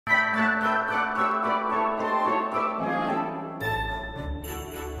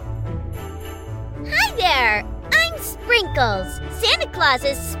Sprinkles, Santa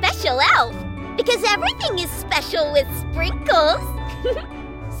Claus's special elf, because everything is special with sprinkles.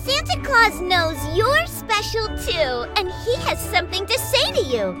 Santa Claus knows you're special too, and he has something to say to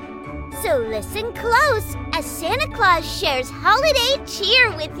you. So listen close as Santa Claus shares holiday cheer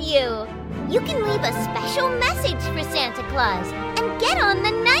with you. You can leave a special message for Santa Claus and get on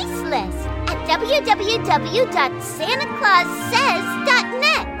the nice list at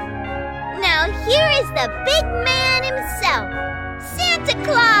www.santaclaussays.net. Now here is the big man himself, Santa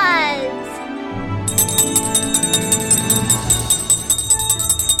Claus!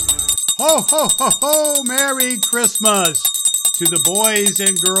 Ho, ho, ho, ho! Merry Christmas to the boys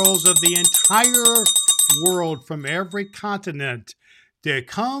and girls of the entire world from every continent to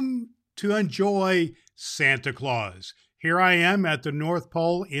come to enjoy Santa Claus. Here I am at the North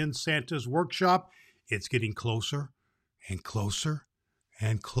Pole in Santa's workshop. It's getting closer and closer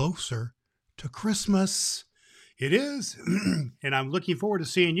and closer to Christmas. It is, and I'm looking forward to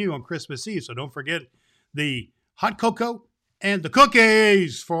seeing you on Christmas Eve. So don't forget the hot cocoa and the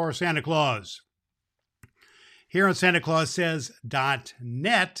cookies for Santa Claus. Here on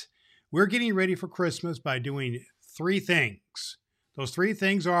SantaClausSays.net, we're getting ready for Christmas by doing 3 things. Those 3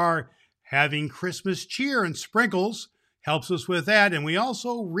 things are having Christmas cheer and sprinkles, helps us with that. And we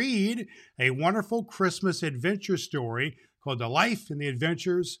also read a wonderful Christmas adventure story called The Life and the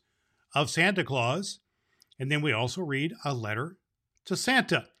Adventures of Santa Claus. And then we also read a letter to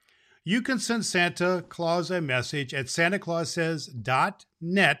Santa. You can send Santa Claus a message at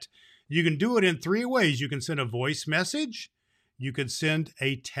SantaClausSays.net. You can do it in 3 ways. You can send a voice message. You can send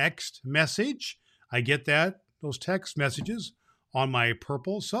a text message. I get those text messages on my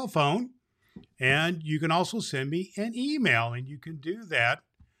purple cell phone. And you can also send me an email. And you can do that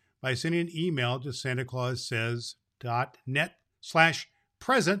by sending an email to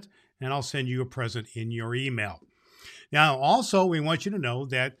SantaClausSays.net/present. And I'll send you a present in your email. Now, also, we want you to know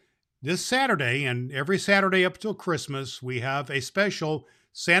that this Saturday and every Saturday up till Christmas, we have a special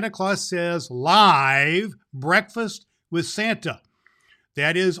Santa Claus Says Live Breakfast with Santa.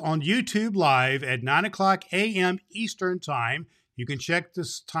 That is on YouTube Live at 9 o'clock a.m. Eastern Time. You can check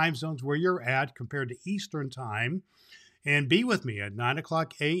the time zones where you're at compared to Eastern Time. And be with me at 9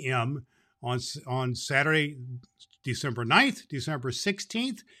 o'clock a.m. on Saturday, December 9th, December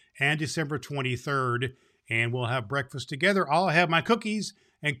 16th, and December 23rd. And we'll have breakfast together. I'll have my cookies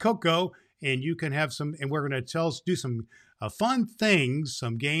and cocoa, and you can have some, and we're going to do some fun things,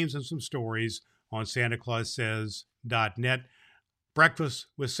 some games and some stories on SantaClausSays.net. Breakfast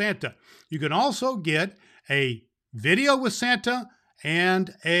with Santa. You can also get a video with Santa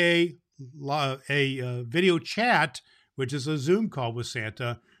and a video chat, which is a Zoom call with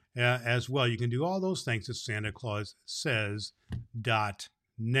Santa as well. You can do all those things at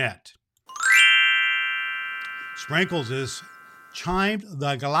SantaClausSays.net. Sprinkles is chimed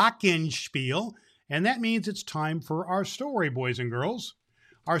the Glockenspiel, and that means it's time for our story, boys and girls.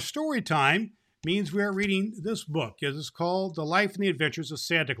 Our story time means we are reading this book. It is called The Life and the Adventures of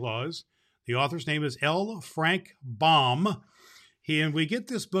Santa Claus. The author's name is L. Frank Baum. And we get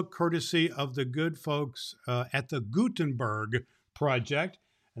this book courtesy of the good folks at the Gutenberg Project,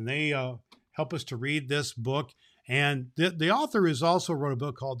 and they help us to read this book. And the author has also wrote a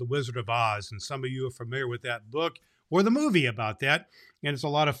book called The Wizard of Oz, and some of you are familiar with that book or the movie about that, and it's a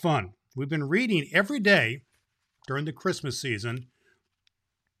lot of fun. We've been reading every day during the Christmas season,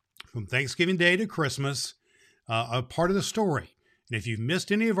 from Thanksgiving Day to Christmas, a part of the story. And if you've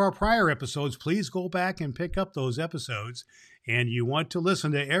missed any of our prior episodes, please go back and pick up those episodes. And you want to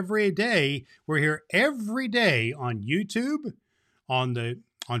listen to every day. We're here every day on YouTube, on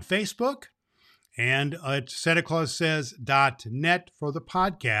Facebook, and at SantaClausSays.net for the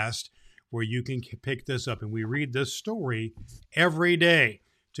podcast, where you can pick this up. And we read this story every day.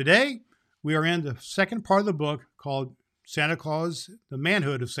 Today, we are in the second part of the book called Santa Claus, The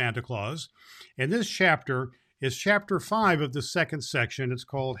Manhood of Santa Claus. And this chapter is chapter 5 of the second section. It's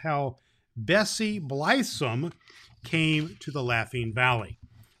called How Bessie Blithsome Came to the Laughing Valley.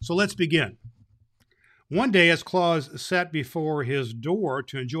 So let's begin. One day, as Claus sat before his door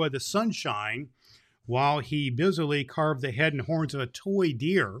to enjoy the sunshine while he busily carved the head and horns of a toy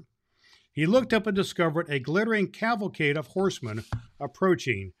deer, he looked up and discovered a glittering cavalcade of horsemen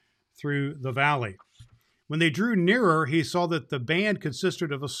approaching through the valley. When they drew nearer, he saw that the band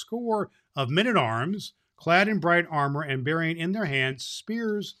consisted of a score of men-at-arms, clad in bright armor and bearing in their hands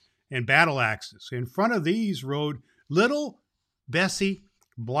spears and battle axes. In front of these rode little Bessie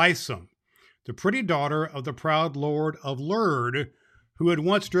Blithesome, the pretty daughter of the proud Lord of Lurd, who had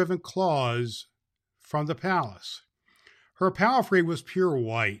once driven Claus from the palace. Her palfrey was pure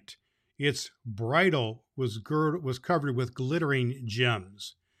white, Its bridle was covered with glittering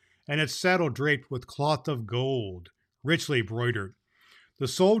gems, and its saddle draped with cloth of gold, richly broidered. The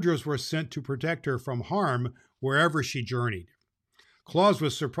soldiers were sent to protect her from harm wherever she journeyed. Claus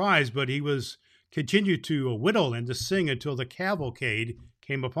was surprised, but he continued to whittle and to sing until the cavalcade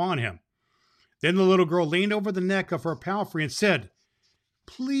came upon him. Then the little girl leaned over the neck of her palfrey and said,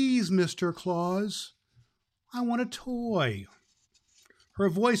 "Please, Mr. Claus, I want a toy." Her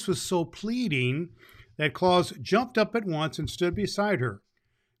voice was so pleading that Claus jumped up at once and stood beside her,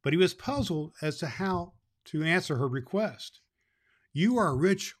 but he was puzzled as to how to answer her request. "You are a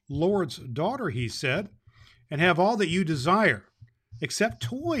rich lord's daughter," he said, "and have all that you desire, except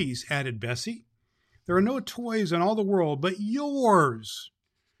toys," added Bessie. "There are no toys in all the world but yours,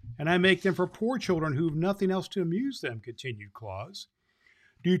 and I make them for poor children who have nothing else to amuse them," continued Claus.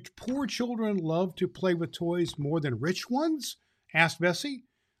 "Do poor children love to play with toys more than rich ones?" asked Bessie.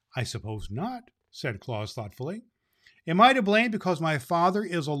 "I suppose not," said Claus thoughtfully. "Am I to blame because my father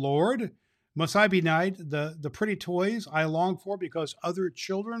is a lord? Must I be denied the pretty toys I long for because other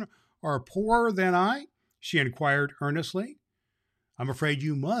children are poorer than I?" she inquired earnestly. "I'm afraid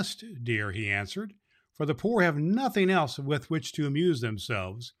you must, dear," he answered, "for the poor have nothing else with which to amuse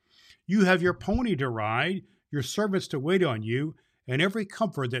themselves. You have your pony to ride, your servants to wait on you, and every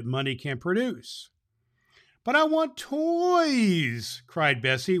comfort that money can produce." "But I want toys," cried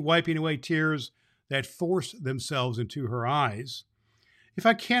Bessie, wiping away tears that forced themselves into her eyes. "If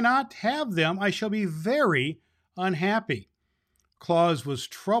I cannot have them, I shall be very unhappy." Claus was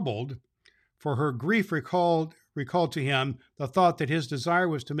troubled, for her grief recalled to him the thought that his desire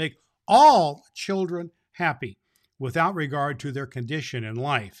was to make all children happy, without regard to their condition in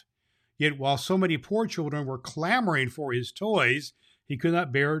life. Yet while so many poor children were clamoring for his toys, he could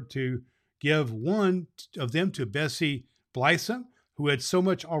not bear to give one of them to Bessie Blithesome, who had so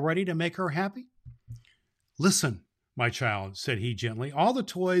much already to make her happy. "Listen, my child," said he gently, "all the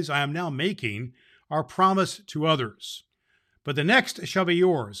toys I am now making are promised to others, but the next shall be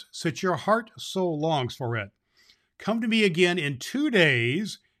yours, since your heart so longs for it. Come to me again in 2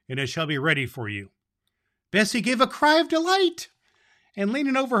 days, and it shall be ready for you." Bessie gave a cry of delight, and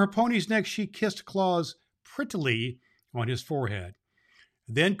leaning over her pony's neck, she kissed Claus prettily on his forehead.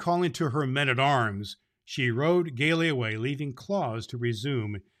 Then, calling to her men-at-arms, she rode gaily away, leaving Claus to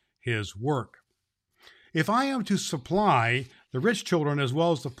resume his work. "If I am to supply the rich children as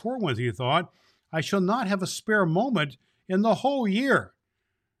well as the poor ones," he thought, "I shall not have a spare moment in the whole year.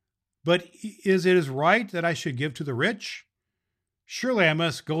 But is it right that I should give to the rich? Surely I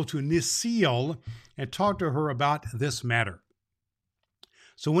must go to Necile and talk to her about this matter."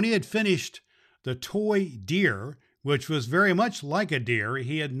 So when he had finished the toy deer, which was very much like a deer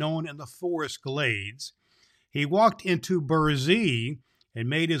he had known in the forest glades, he walked into Bessie and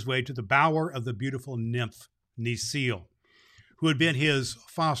made his way to the bower of the beautiful nymph Necile, who had been his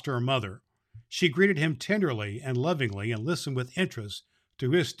foster mother. She greeted him tenderly and lovingly and listened with interest to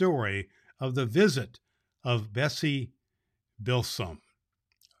his story of the visit of Bessie Blithsome.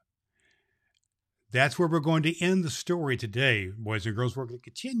 That's where we're going to end the story today, boys and girls. We're going to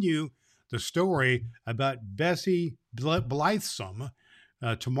continue the story about Bessie Blithesome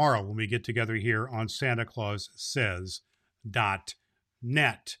tomorrow when we get together here on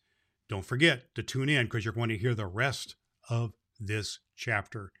SantaClausSays.net. Don't forget to tune in because you're going to hear the rest of this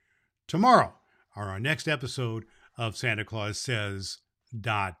chapter tomorrow on our next episode of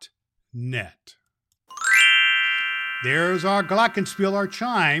SantaClausSays.net. There's our glockenspiel, our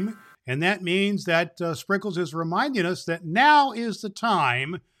chime, and that means that Sprinkles is reminding us that now is the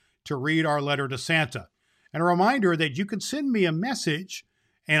time to read our letter to Santa. And a reminder that you can send me a message,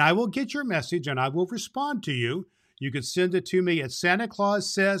 and I will get your message, and I will respond to you. You can send it to me at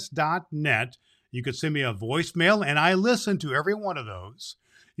SantaClausSays.net. You can send me a voicemail, and I listen to every one of those.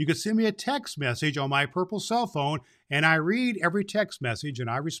 You can send me a text message on my purple cell phone, and I read every text message,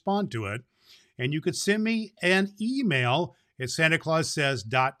 and I respond to it. And you could send me an email at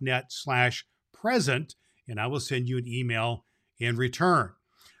SantaClausSays.net/present, and I will send you an email in return.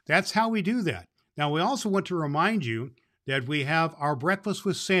 That's how we do that. Now, we also want to remind you that we have our Breakfast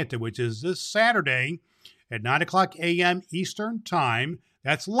with Santa, which is this Saturday at 9 o'clock a.m. Eastern Time.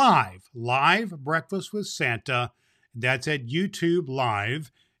 That's live Breakfast with Santa. That's at YouTube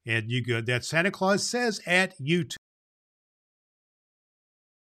Live. And you go, that's Santa Claus Says at YouTube.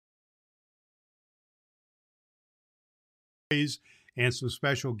 And some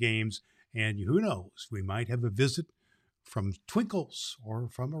special games. And who knows, we might have a visit from Twinkles or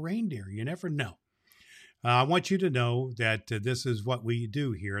from a reindeer. You never know. I want you to know that this is what we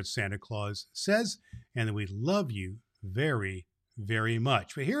do here at Santa Claus Says, and that we love you very, very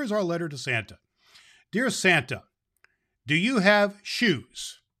much. But here's our letter to Santa. Dear Santa, do you have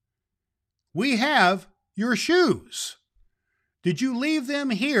shoes? We have your shoes. Did you leave them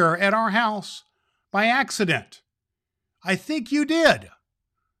here at our house by accident? I think you did.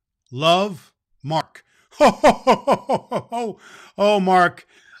 Love, Mark. Oh, Mark,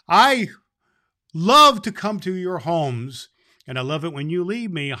 I love to come to your homes, and I love it when you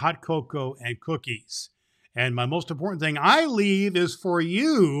leave me hot cocoa and cookies. And my most important thing I leave is for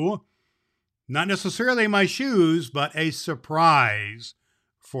you, not necessarily my shoes, but a surprise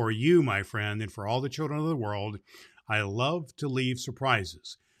for you, my friend, and for all the children of the world. I love to leave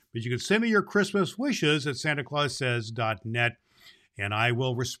surprises. But you can send me your Christmas wishes at SantaClausSays.net, and I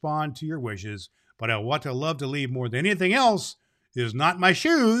will respond to your wishes. But what I love to leave more than anything else is not my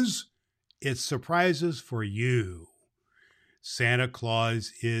shoes. It's surprises for you. Santa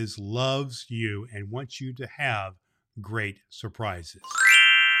Claus loves you and wants you to have great surprises.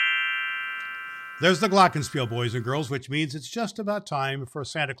 There's the glockenspiel, boys and girls, which means it's just about time for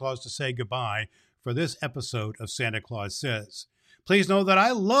Santa Claus to say goodbye for this episode of Santa Claus Says. Please know that I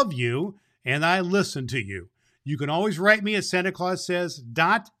love you and I listen to you. You can always write me at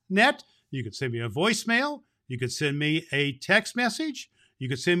SantaClausSays.net. You can send me a voicemail. You can send me a text message. You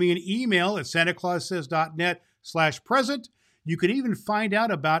can send me an email at SantaClausSays.net/present. You can even find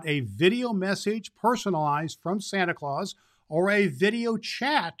out about a video message personalized from Santa Claus or a video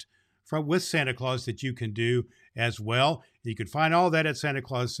chat with Santa Claus that you can do as well. You can find all that at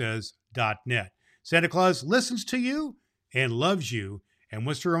SantaClausSays.net. Santa Claus listens to you and loves you and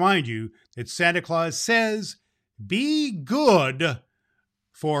wants to remind you that Santa Claus says, be good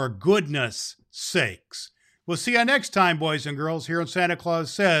for goodness sakes. We'll see you next time, boys and girls, here on Santa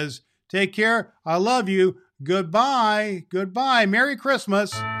Claus Says. Take care. I love you. Goodbye. Goodbye. Merry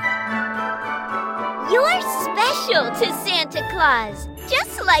Christmas. You're special to Santa Claus,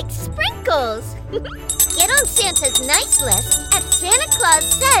 just like sprinkles. Get on Santa's nice list at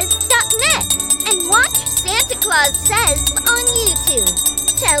SantaClausSays.net and watch Santa Claus Says on YouTube.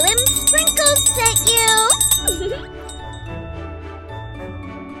 Tell him Sprinkles sent you.